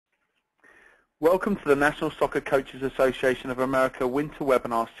Welcome to the National Soccer Coaches Association of America Winter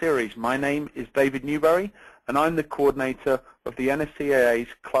Webinar Series. My name is David Newberry, and I'm the coordinator of the NSCAA's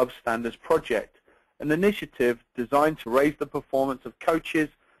Club Standards Project, an initiative designed to raise the performance of coaches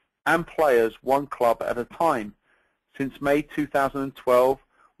and players one club at a time. Since May 2012,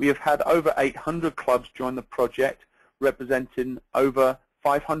 we have had over 800 clubs join the project, representing over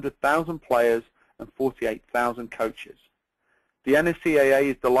 500,000 players and 48,000 coaches. The NSCAA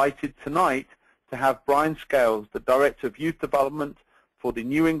is delighted tonight to have Bryan, the Director of Youth Development for the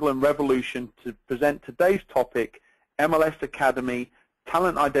New England Revolution, to present today's topic, MLS Academy,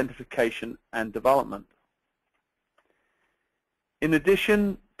 Talent Identification and Development. In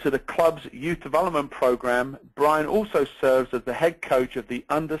addition to the club's youth development program, Bryan also serves as the head coach of the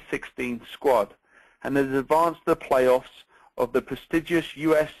under-16 squad and has advanced the playoffs of the prestigious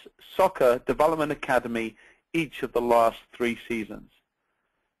U.S. Soccer Development Academy each of the last 3 seasons.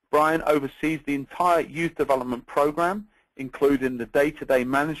 Bryan oversees the entire youth development program, including the day-to-day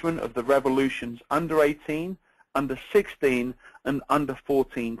management of the Revolution's under-18, under-16, and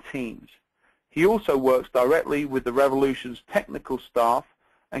under-14 teams. He also works directly with the Revolution's technical staff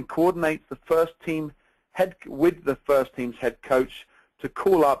and coordinates the first team's head coach to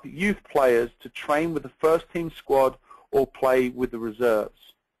call up youth players to train with the first team squad or play with the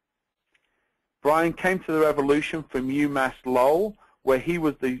reserves. Bryan came to the Revolution from UMass Lowell, where he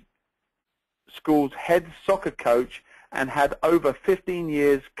was the school's head soccer coach and had over 15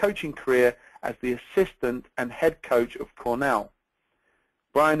 years coaching career as the assistant and head coach of Cornell.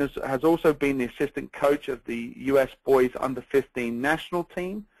 Bryan has also been the assistant coach of the U.S. Boys Under-15 national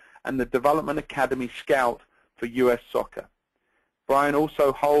team and the Development Academy Scout for U.S. Soccer. Bryan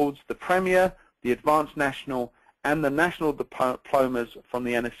also holds the Premier, the Advanced National, and the National Diplomas from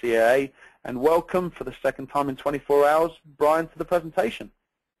the NSCAA. And welcome for the second time in 24 hours, Bryan, to the presentation.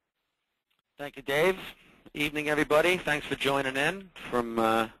 Thank you, Dave. Evening, everybody. Thanks for joining in.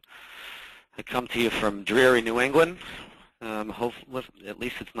 I come to you from dreary New England. Hopefully, at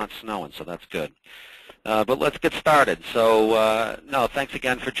least it's not snowing, so that's good. But let's get started. So, no, thanks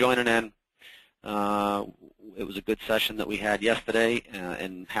again for joining in. It was a good session that we had yesterday,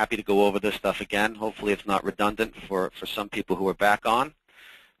 and happy to go over this stuff again. Hopefully it's not redundant for some people who are back on.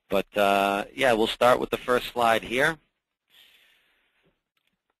 But, yeah, we'll start with the first slide here.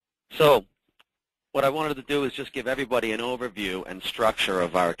 So what I wanted to do is just give everybody an overview and structure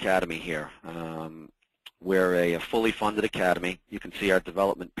of our academy here. We're a fully funded academy. You can see our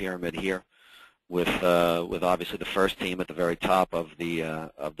development pyramid here with obviously the first team at the very top of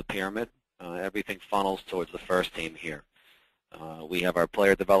the pyramid. Everything funnels towards the first team here. We have our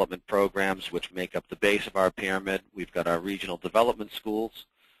player development programs, which make up the base of our pyramid. We've got our regional development schools,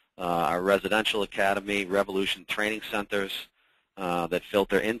 our residential academy, Revolution training centers that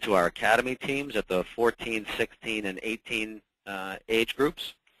filter into our academy teams at the 14, 16, and 18 age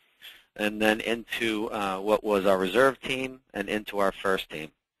groups, and then into what was our reserve team and into our first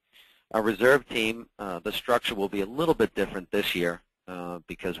team. Our reserve team, the structure will be a little bit different this year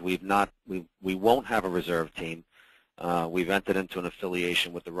because we won't have a reserve team. We've entered into an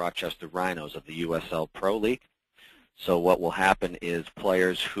affiliation with the Rochester Rhinos of the USL Pro League. So what will happen is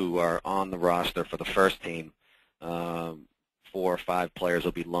players who are on the roster for the first team, 4 or 5 players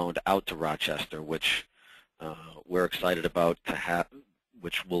will be loaned out to Rochester, which we're excited about to have,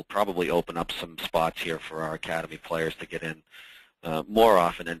 which will probably open up some spots here for our academy players to get in more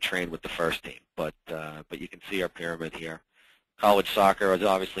often and train with the first team. But you can see our pyramid here. College soccer is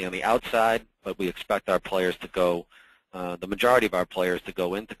obviously on the outside, but we expect our players to go, the majority of our players to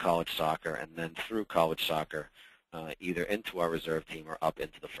go into college soccer and then through college soccer either into our reserve team or up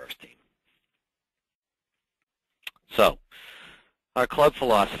into the first team. So, our club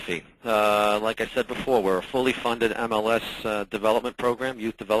philosophy. Like I said before, we're a fully funded MLS development program,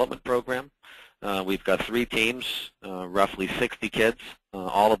 youth development program. We've got 3 teams, roughly 60 kids.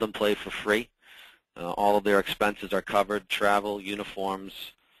 All of them play for free. All of their expenses are covered, travel, uniforms,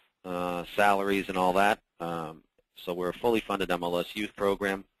 salaries, and all that. So we're a fully funded MLS youth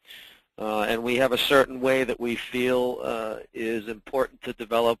program. And we have a certain way that we feel is important to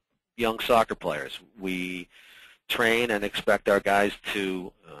develop young soccer players. We train and expect our guys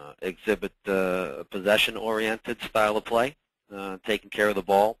to exhibit a possession-oriented style of play, taking care of the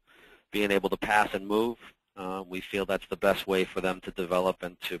ball, being able to pass and move. We feel that's the best way for them to develop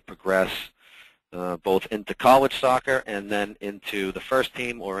and to progress both into college soccer and then into the first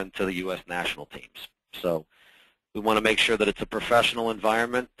team or into the U.S. national teams. So we want to make sure that it's a professional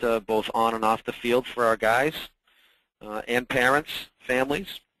environment both on and off the field for our guys and parents,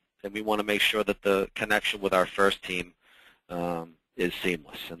 families. And we want to make sure that the connection with our first team is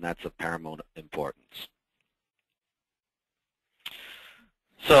seamless, and that's of paramount importance.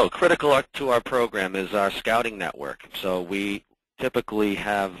 So critical to our program is our scouting network. So we typically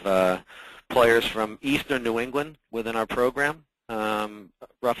have players from eastern New England within our program,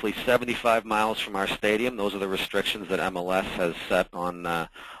 roughly 75 miles from our stadium. Those are the restrictions that MLS has set on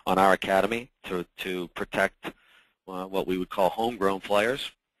our academy to protect what we would call homegrown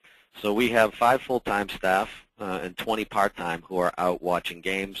players. So we have 5 full-time staff and 20 part-time who are out watching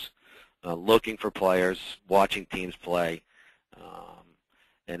games, looking for players, watching teams play,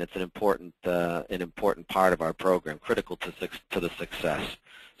 and it's an important part of our program, critical to the success.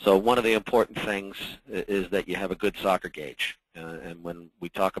 So one of the important things is that you have a good soccer gauge, and when we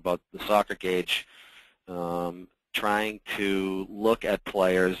talk about the soccer gauge, trying to look at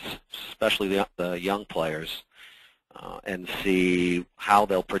players, especially the young players, and see how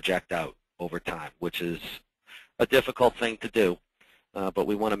they'll project out over time, which is a difficult thing to do. But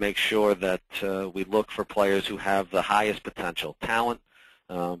we want to make sure that we look for players who have the highest potential, talent,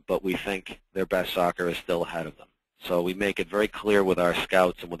 but we think their best soccer is still ahead of them. So we make it very clear with our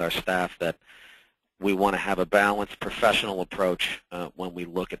scouts and with our staff that we want to have a balanced, professional approach when we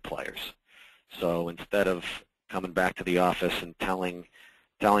look at players. So instead of coming back to the office and telling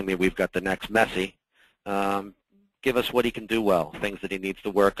me we've got the next Messi, give us what he can do well, things that he needs to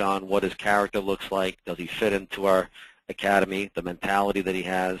work on, what his character looks like, does he fit into our academy, the mentality that he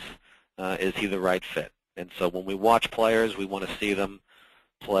has, is he the right fit? And so when we watch players, we want to see them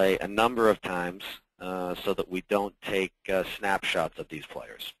play a number of times so that we don't take snapshots of these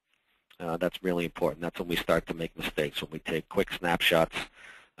players. That's really important. That's when we start to make mistakes, when we take quick snapshots.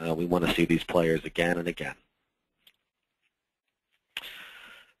 We want to see these players again and again.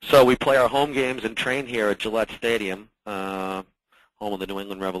 So we play our home games and train here at Gillette Stadium, home of the New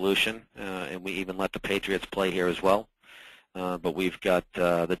England Revolution, and we even let the Patriots play here as well. But we've got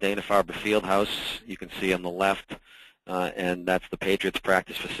the Dana-Farber Fieldhouse, you can see on the left, and that's the Patriots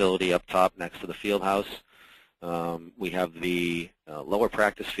practice facility up top next to the Fieldhouse. We have the lower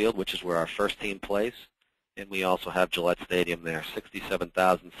practice field, which is where our first team plays, and we also have Gillette Stadium there,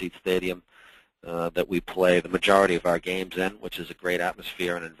 67,000-seat stadium that we play the majority of our games in, which is a great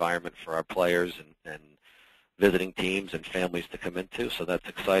atmosphere and environment for our players and visiting teams and families to come into, so that's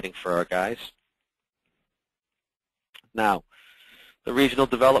exciting for our guys. Now, the regional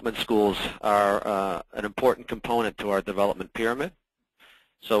development schools are an important component to our development pyramid.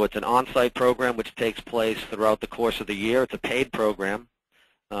 So it's an on-site program which takes place throughout the course of the year. It's a paid program.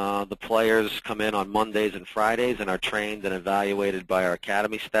 The players come in on Mondays and Fridays and are trained and evaluated by our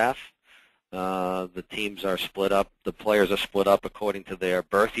academy staff. The teams are split up. The players are split up according to their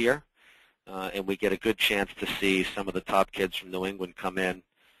birth year, and we get a good chance to see some of the top kids from New England come in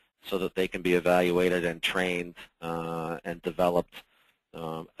so that they can be evaluated and trained and developed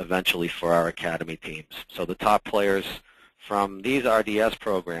eventually for our academy teams. So the top players from these RDS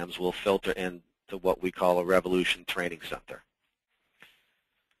programs will filter into what we call a Revolution Training Center.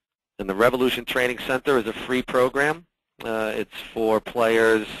 And the Revolution Training Center is a free program. It's for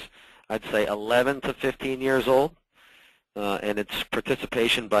players, I'd say 11 to 15 years old, and it's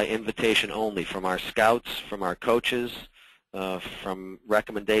participation by invitation only from our scouts, from our coaches, from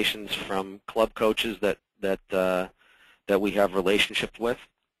recommendations from club coaches that we have relationships with.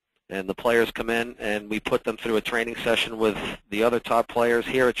 And the players come in and we put them through a training session with the other top players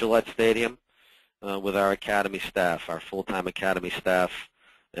here at Gillette Stadium with our academy staff, our full-time academy staff,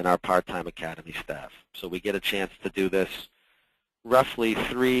 and our part-time academy staff. So we get a chance to do this roughly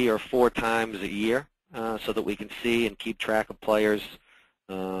 3 or 4 times a year so that we can see and keep track of players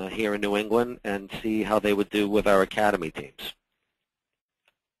here in New England and see how they would do with our academy teams.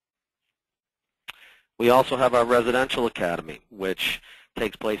 We also have our residential academy, which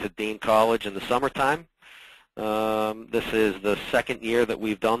takes place at Dean College in the summertime. This is the 2nd year that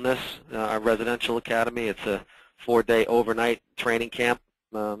we've done this, our residential academy. It's a 4-day overnight training camp,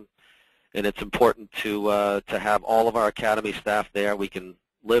 and it's important to have all of our academy staff there. We can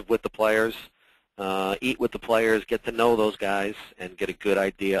live with the players, eat with the players, get to know those guys, and get a good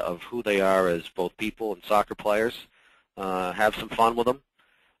idea of who they are as both people and soccer players, have some fun with them,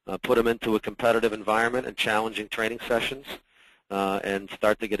 put them into a competitive environment and challenging training sessions, and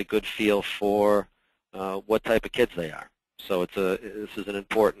start to get a good feel for what type of kids they are. So this is an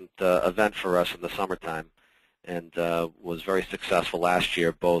important event for us in the summertime, and was very successful last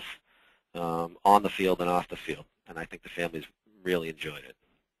year, both on the field and off the field. And I think the families really enjoyed it.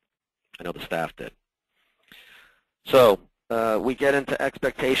 I know the staff did. So we get into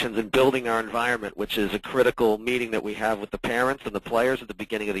expectations and building our environment, which is a critical meeting that we have with the parents and the players at the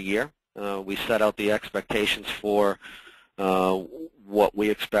beginning of the year. We set out the expectations for what we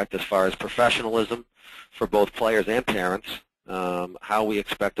expect as far as professionalism for both players and parents, how we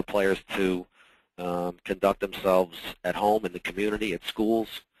expect the players to conduct themselves at home, in the community, at schools,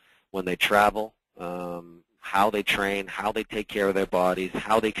 when they travel, how they train, how they take care of their bodies,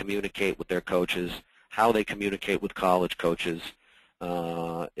 how they communicate with their coaches, how they communicate with college coaches.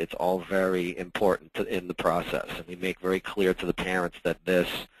 It's all very important in the process, and we make very clear to the parents that this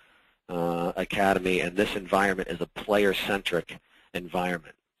academy and this environment is a player-centric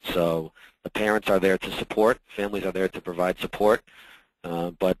environment. So the parents are there to support, families are there to provide support,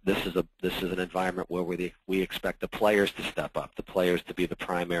 but this is an environment where we expect the players to step up, the players to be the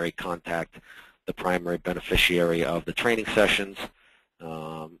primary contact, the primary beneficiary of the training sessions,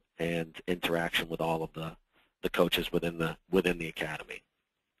 and interaction with all of the coaches within the academy.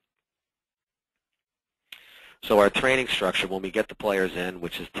 So our training structure, when we get the players in,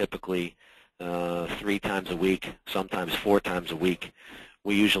 which is typically 3 times a week, sometimes 4 times a week,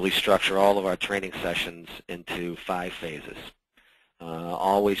 we usually structure all of our training sessions into 5 phases.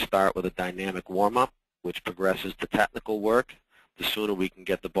 Always start with a dynamic warm-up, which progresses to technical work. The sooner we can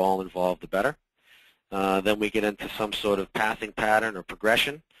get the ball involved, the better. Then we get into some sort of passing pattern or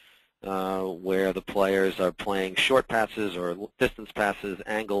progression, where the players are playing short passes or distance passes,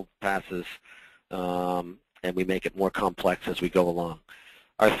 angled passes, and we make it more complex as we go along.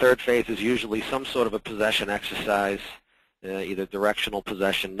 Our third phase is usually some sort of a possession exercise, either directional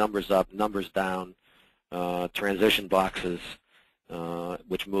possession, numbers up, numbers down, transition boxes,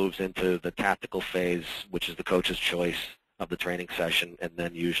 which moves into the tactical phase, which is the coach's choice of the training session, and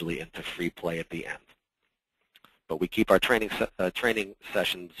then usually into free play at the end. But we keep our training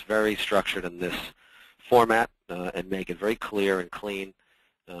sessions very structured in this format and make it very clear and clean.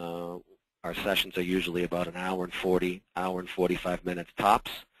 Our sessions are usually about an hour and 45 minutes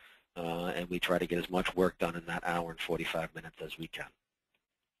tops, and we try to get as much work done in that hour and 45 minutes as we can.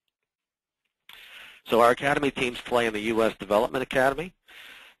 So our academy teams play in the U.S. Development Academy.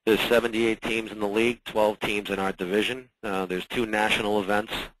 There's 78 teams in the league, 12 teams in our division. There's 2 national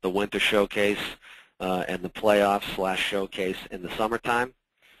events, the Winter Showcase and the playoffs/showcase in the summertime.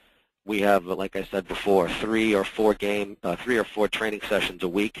 We have, like I said before, 3 or 4 training sessions a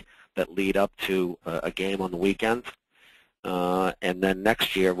week that lead up to a game on the weekend. And then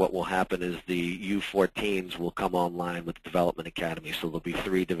next year what will happen is the U14s will come online with the Development Academy, so there'll be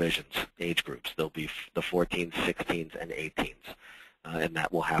 3 divisions, age groups. There'll be the 14s, 16s, and 18s, and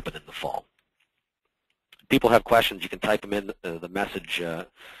that will happen in the fall. If people have questions, you can type them in the message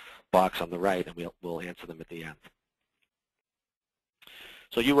box on the right, and we'll answer them at the end.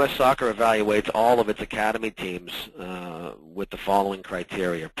 So U.S. Soccer evaluates all of its academy teams with the following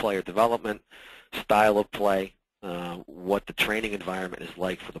criteria: player development, style of play, what the training environment is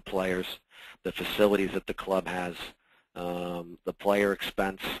like for the players, the facilities that the club has, the player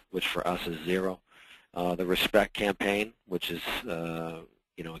expense, which for us is 0, the respect campaign, which is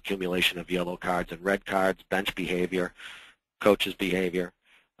accumulation of yellow cards and red cards, bench behavior, coaches' behavior,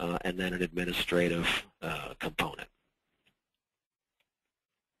 and then an administrative component.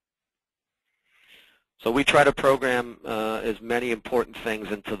 So we try to program as many important things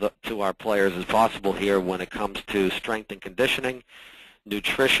to our players as possible here when it comes to strength and conditioning,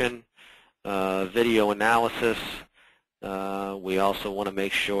 nutrition, video analysis. We also want to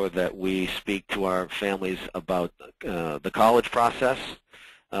make sure that we speak to our families about the college process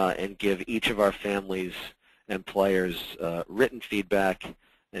and give each of our families and players written feedback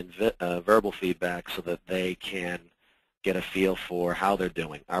and verbal feedback so that they can get a feel for how they're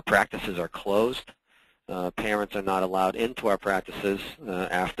doing. Our practices are closed. Parents are not allowed into our practices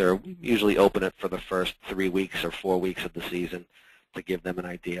after we usually open it for the first 3 weeks or 4 weeks of the season to give them an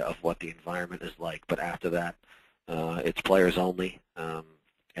idea of what the environment is like. But after that, it's players only,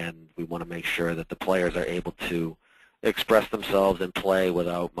 and we want to make sure that the players are able to express themselves and play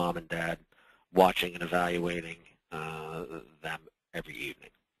without mom and dad watching and evaluating them every evening.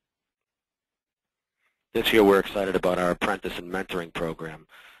 This year we're excited about our apprentice and mentoring program,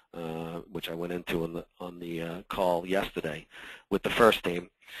 which I went into on the call yesterday with the first team.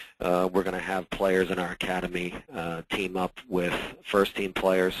 We're going to have players in our academy team up with first team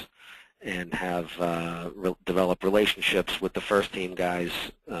players and have develop relationships with the first team guys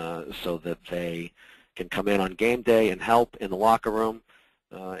so that they can come in on game day and help in the locker room.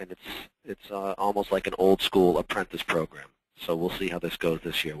 And it's almost like an old school apprentice program. So we'll see how this goes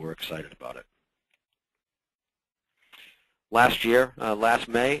this year. We're excited about it. Last year, last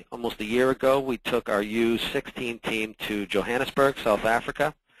May, almost a year ago, we took our U16 team to Johannesburg, South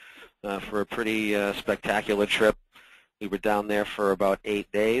Africa, for a pretty spectacular trip. We were down there for about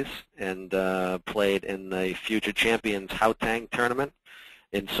 8 days and played in the Future Champions Hautang tournament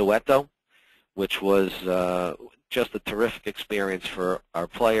in Soweto, which was just a terrific experience for our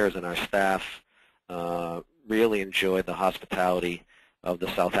players and our staff. Really enjoyed the hospitality of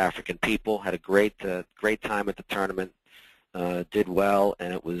the South African people. Had a great time at the tournament. Did well,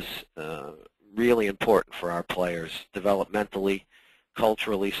 and it was really important for our players developmentally,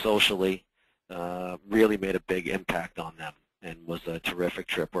 culturally, socially. Really made a big impact on them and was a terrific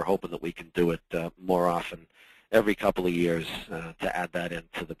trip. We're hoping that we can do it more often, every couple of years, to add that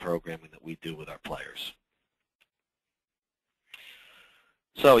into the programming that we do with our players.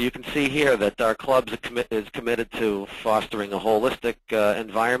 So you can see here that our club is committed to fostering a holistic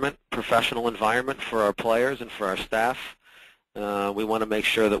environment, professional environment for our players and for our staff. We want to make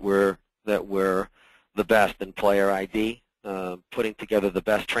sure that we're the best in player ID, putting together the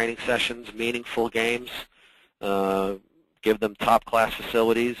best training sessions, meaningful games, give them top-class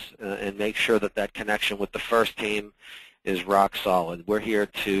facilities, and make sure that that connection with the first team is rock solid. We're here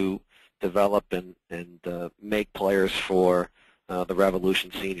to develop and make players for the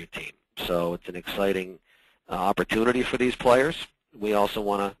Revolution senior team. So it's an exciting opportunity for these players. We also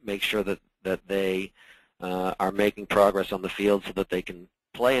want to make sure that they are making progress on the field so that they can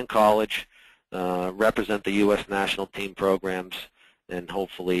play in college, represent the U.S. national team programs, and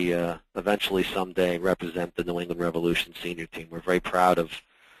hopefully eventually someday represent the New England Revolution senior team. We're very proud of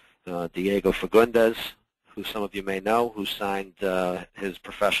Diego Fagundes, who some of you may know, who signed his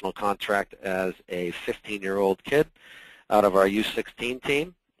professional contract as a 15-year-old kid out of our U16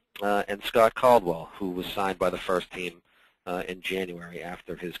 team, and Scott Caldwell, who was signed by the first team in January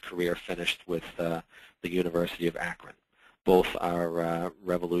after his career finished with the University of Akron. Both are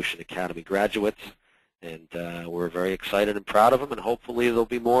Revolution Academy graduates, and we're very excited and proud of them, and hopefully there'll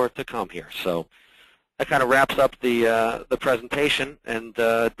be more to come here. So that kind of wraps up the presentation, and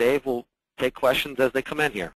Dave will take questions as they come in here.